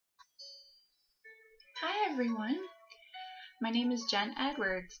Hi everyone, my name is Jen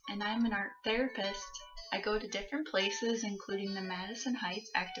Edwards and I'm an art therapist. I go to different places including the Madison Heights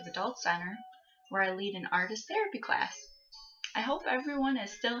Active Adult Center where I lead an artist therapy class. I hope everyone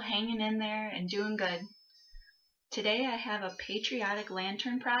is still hanging in there and doing good. Today I have a patriotic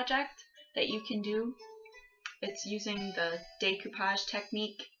lantern project that you can do. It's using the decoupage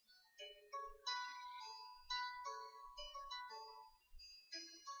technique.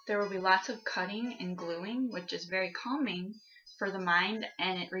 There will be lots of cutting and gluing, which is very calming for the mind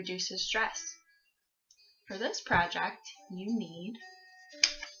and it reduces stress. For this project, you need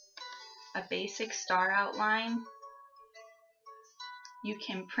a basic star outline. You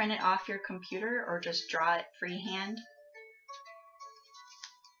can print it off your computer or just draw it freehand.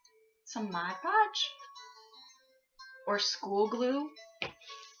 Some Mod Podge or school glue.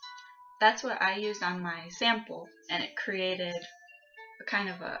 That's what I used on my sample, and it created a kind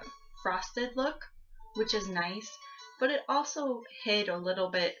of a frosted look, which is nice, but it also hid a little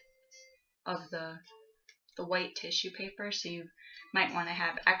bit of the white tissue paper, so you might want to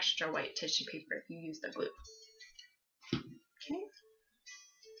have extra white tissue paper if you use the glue. Okay.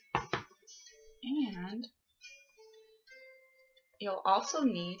 And you'll also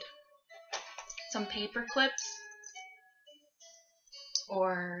need some paper clips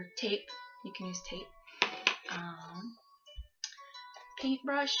or tape. You can use tape.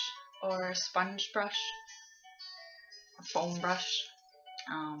 Paintbrush or sponge brush, or foam brush,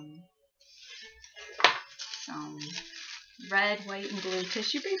 some red, white, and blue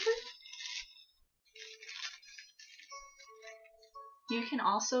tissue paper. You can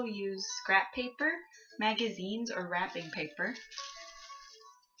also use scrap paper, magazines, or wrapping paper.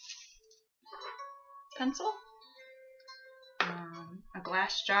 Pencil, a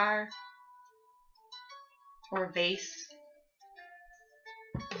glass jar, or vase.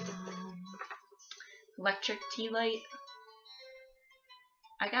 Electric tea light.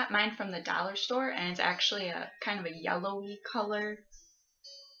 I got mine from the dollar store and it's actually a kind of a yellowy color.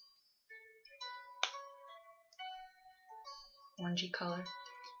 Orangey color.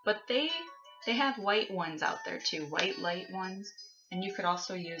 But they have white ones out there too, white light ones. And you could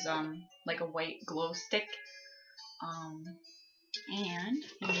also use like a white glow stick. And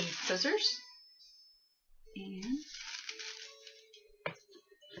you need scissors. And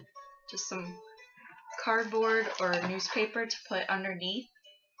just some cardboard or newspaper to put underneath.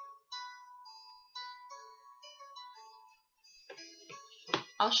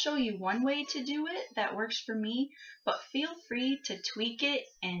 I'll show you one way to do it that works for me, but feel free to tweak it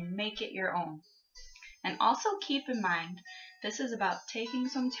and make it your own. And also keep in mind, this is about taking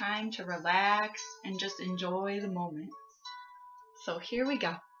some time to relax and just enjoy the moment. So here we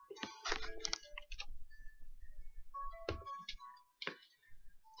go.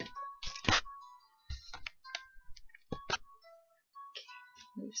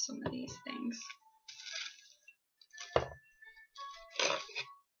 Move some of these things.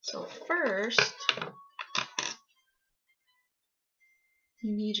 So first,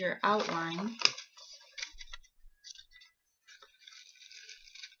 you need your outline,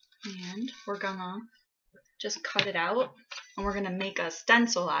 and we're gonna just cut it out, and we're gonna make a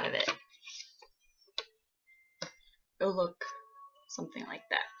stencil out of it. It'll look something like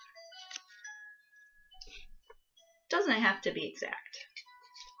that. Doesn't have to be exact.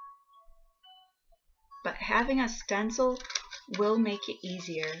 But having a stencil will make it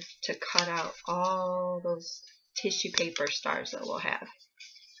easier to cut out all those tissue paper stars that we'll have.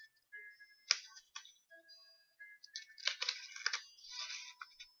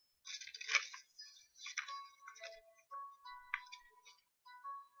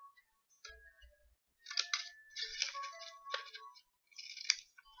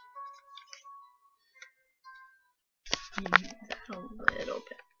 A little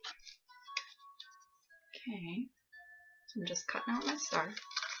bit. Okay, so I'm just cutting out my star.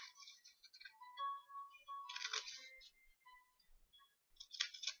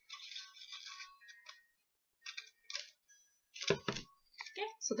 Okay,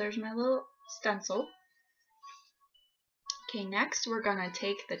 so there's my little stencil. Okay, next we're gonna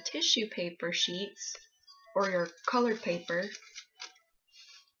take the tissue paper sheets or your colored paper,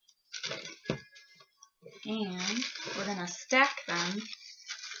 and we're gonna stack them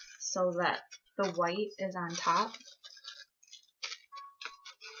so that the white is on top.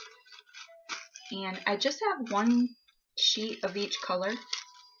 And I just have one sheet of each color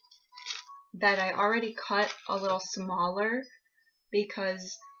that I already cut a little smaller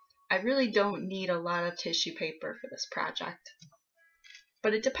because I really don't need a lot of tissue paper for this project.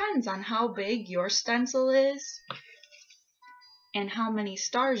 But it depends on how big your stencil is and how many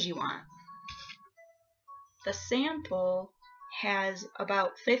stars you want. The sample has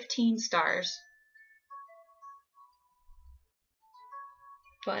about 15 stars.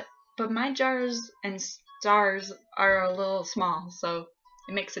 But my jars and stars are a little small, so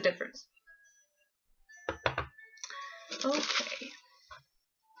it makes a difference. Okay.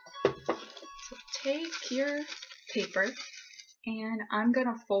 So take your paper, and I'm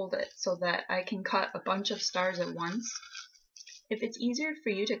gonna fold it so that I can cut a bunch of stars at once. If it's easier for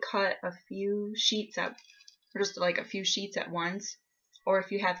you to cut a few sheets or just like a few sheets at once, or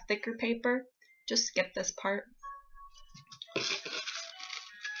if you have thicker paper, just skip this part.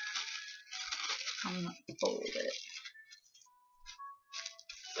 I'm gonna fold it.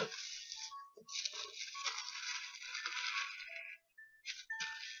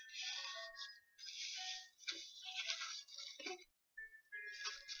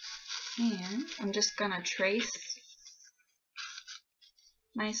 And I'm just gonna trace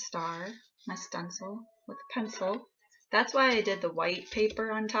my star, my stencil, with a pencil. That's why I did the white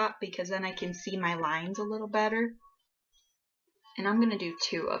paper on top, because then I can see my lines a little better. And I'm gonna do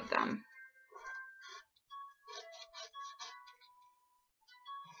 2 of them.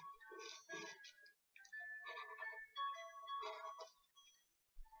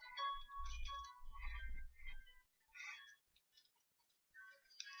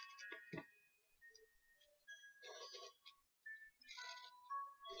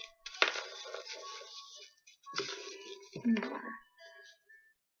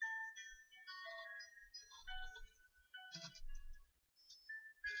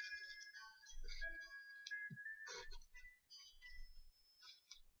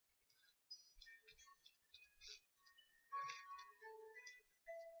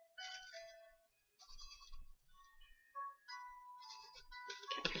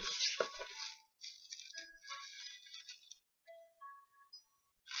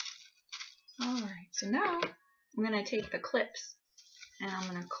 Alright, so now I'm going to take the clips and I'm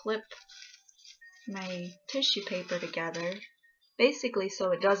going to clip my tissue paper together, basically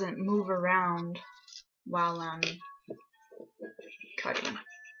so it doesn't move around while I'm cutting.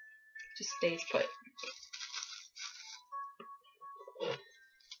 Just stays put.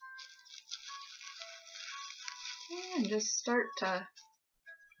 And just start to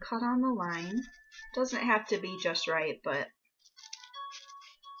cut on the line. Doesn't have to be just right, but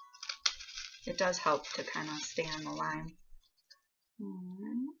it does help to kind of stay on the line.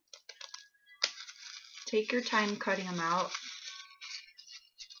 Take your time cutting them out.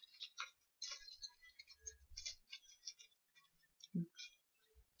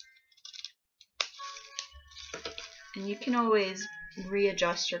 And you can always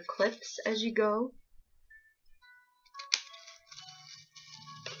readjust your clips as you go.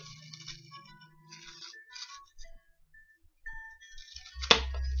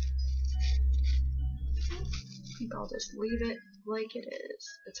 I think I'll just leave it like it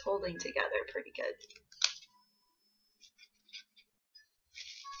is. It's holding together pretty good.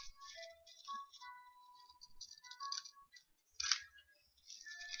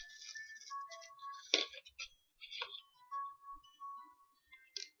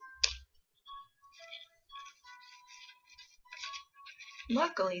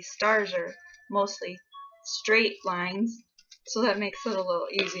 Luckily, stars are mostly straight lines, so that makes it a little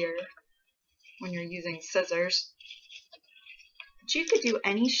easier when you're using scissors. But you could do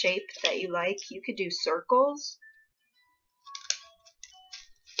any shape that you like. You could do circles.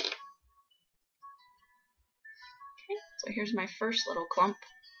 Okay, so here's my first little clump.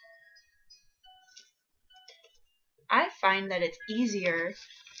 I find that it's easier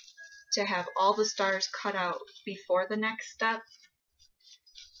to have all the stars cut out before the next step,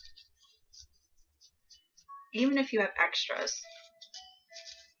 even if you have extras.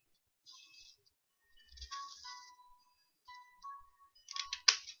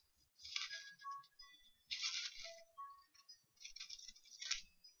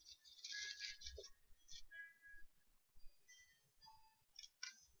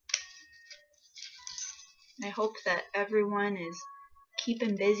 I hope that everyone is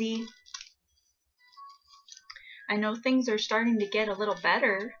keeping busy. I know things are starting to get a little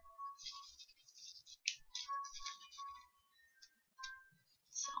better.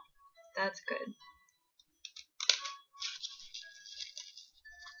 So, that's good.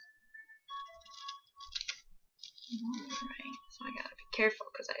 Alright, so I gotta be careful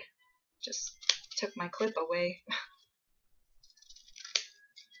because I just took my clip away.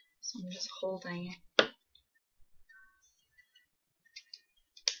 So I'm just holding it.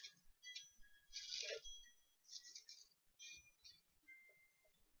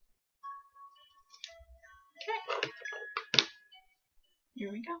 Okay.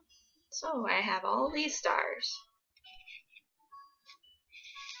 Here we go. So I have all these stars.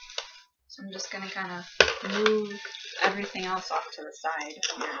 So I'm just going to kind of move everything else off to the side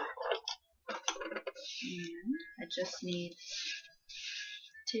here. And I just need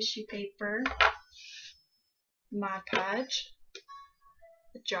tissue paper, Mod Podge,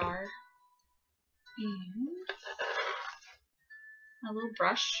 a jar, and a little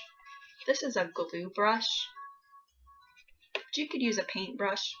brush. This is a glue brush, but you could use a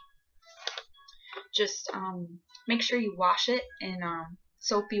paintbrush. Just make sure you wash it in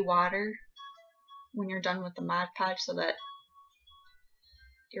soapy water when you're done with the Mod Podge so that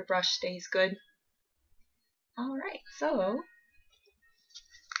your brush stays good. Alright, so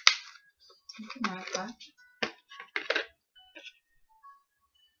take your Mod Podge.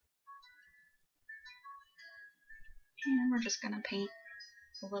 And we're just going to paint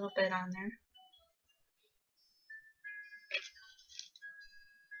a little bit on there.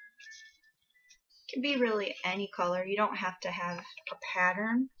 It can be really any color. You don't have to have a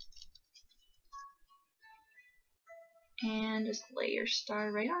pattern. And just lay your star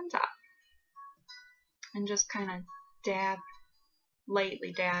right on top. And just kind of dab,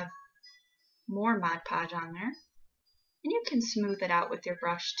 lightly dab more Mod Podge on there. And you can smooth it out with your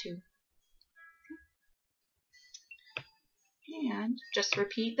brush too. And just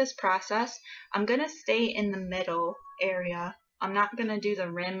repeat this process. I'm going to stay in the middle area. I'm not going to do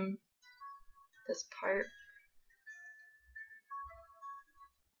the rim, this part.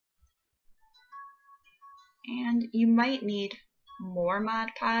 And you might need more Mod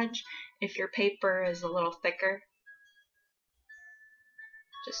Podge if your paper is a little thicker.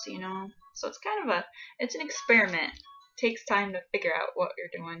 Just so you know. So it's kind of it's an experiment. It takes time to figure out what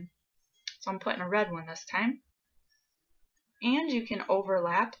you're doing. So I'm putting a red one this time. And you can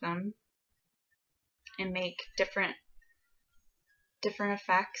overlap them and make different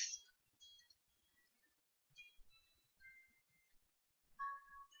effects.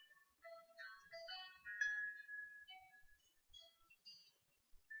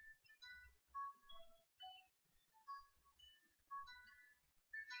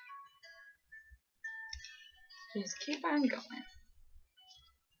 Just keep on going.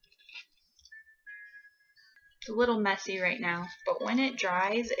 It's a little messy right now, but when it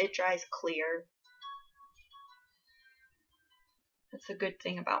dries clear. That's a good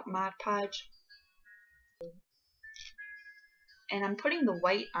thing about Mod Podge. And I'm putting the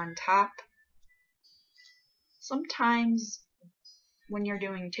white on top. Sometimes when you're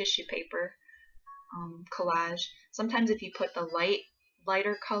doing tissue paper collage, sometimes if you put the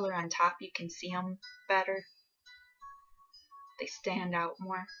lighter color on top, you can see them better. They stand out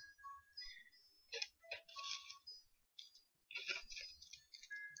more.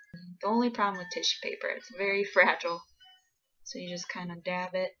 The only problem with tissue paper, it's very fragile. So you just kind of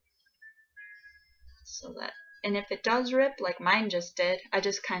dab it so that, and if it does rip like mine just did, I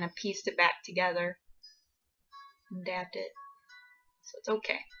just kind of pieced it back together and dabbed it. So it's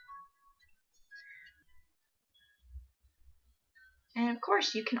okay. And of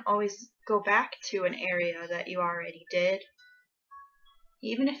course you can always go back to an area that you already did.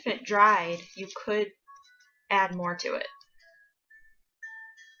 Even if it dried, you could add more to it.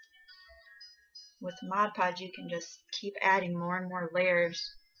 With Mod Podge, you can just keep adding more and more layers.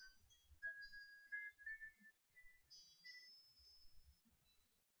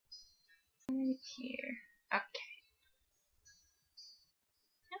 Right here. Okay.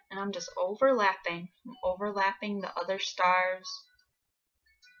 Yep. And I'm just overlapping. I'm overlapping the other stars.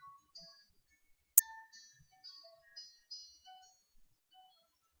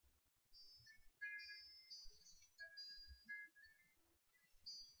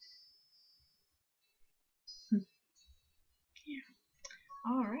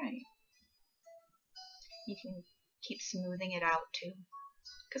 Yeah. Alright. You can keep smoothing it out too.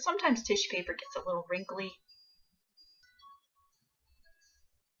 Because sometimes tissue paper gets a little wrinkly.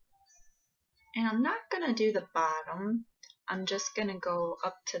 And I'm not going to do the bottom. I'm just going to go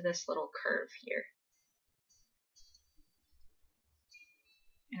up to this little curve here.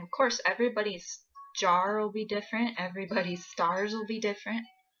 And of course, everybody's jar will be different. Everybody's stars will be different.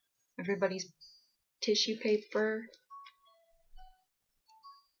 Everybody's tissue paper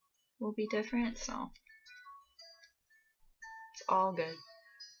will be different. So it's all good.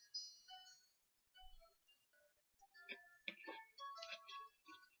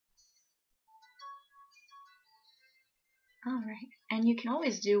 Alright, and you can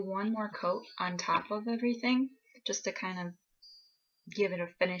always do one more coat on top of everything just to kind of give it a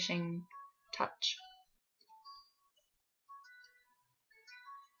finishing touch.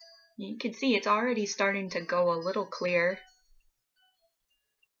 You can see it's already starting to go a little clear.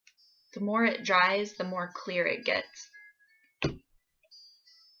 The more it dries, the more clear it gets.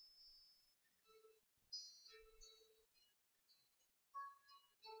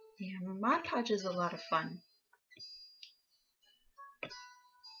 Yeah, Mod Podge is a lot of fun.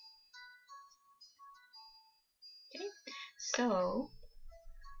 Okay, so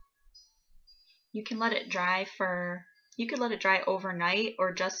you can let it dry you could let it dry overnight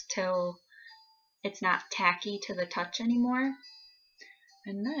or just till it's not tacky to the touch anymore.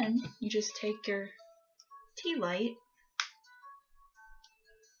 And then you just take your tea light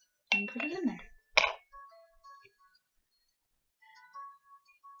and put it in there.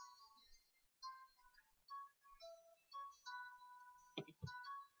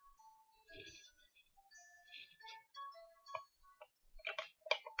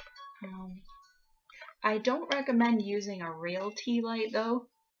 I don't recommend using a real tea light though,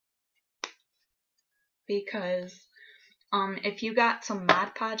 because if you got some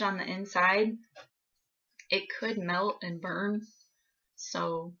Mod Podge on the inside, it could melt and burn.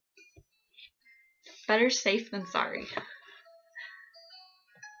 So better safe than sorry.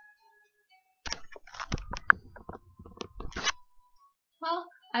 Well,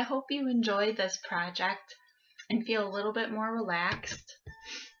 I hope you enjoyed this project and feel a little bit more relaxed.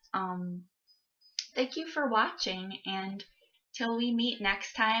 Thank you for watching, and till we meet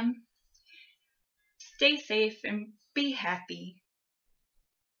next time, stay safe and be happy.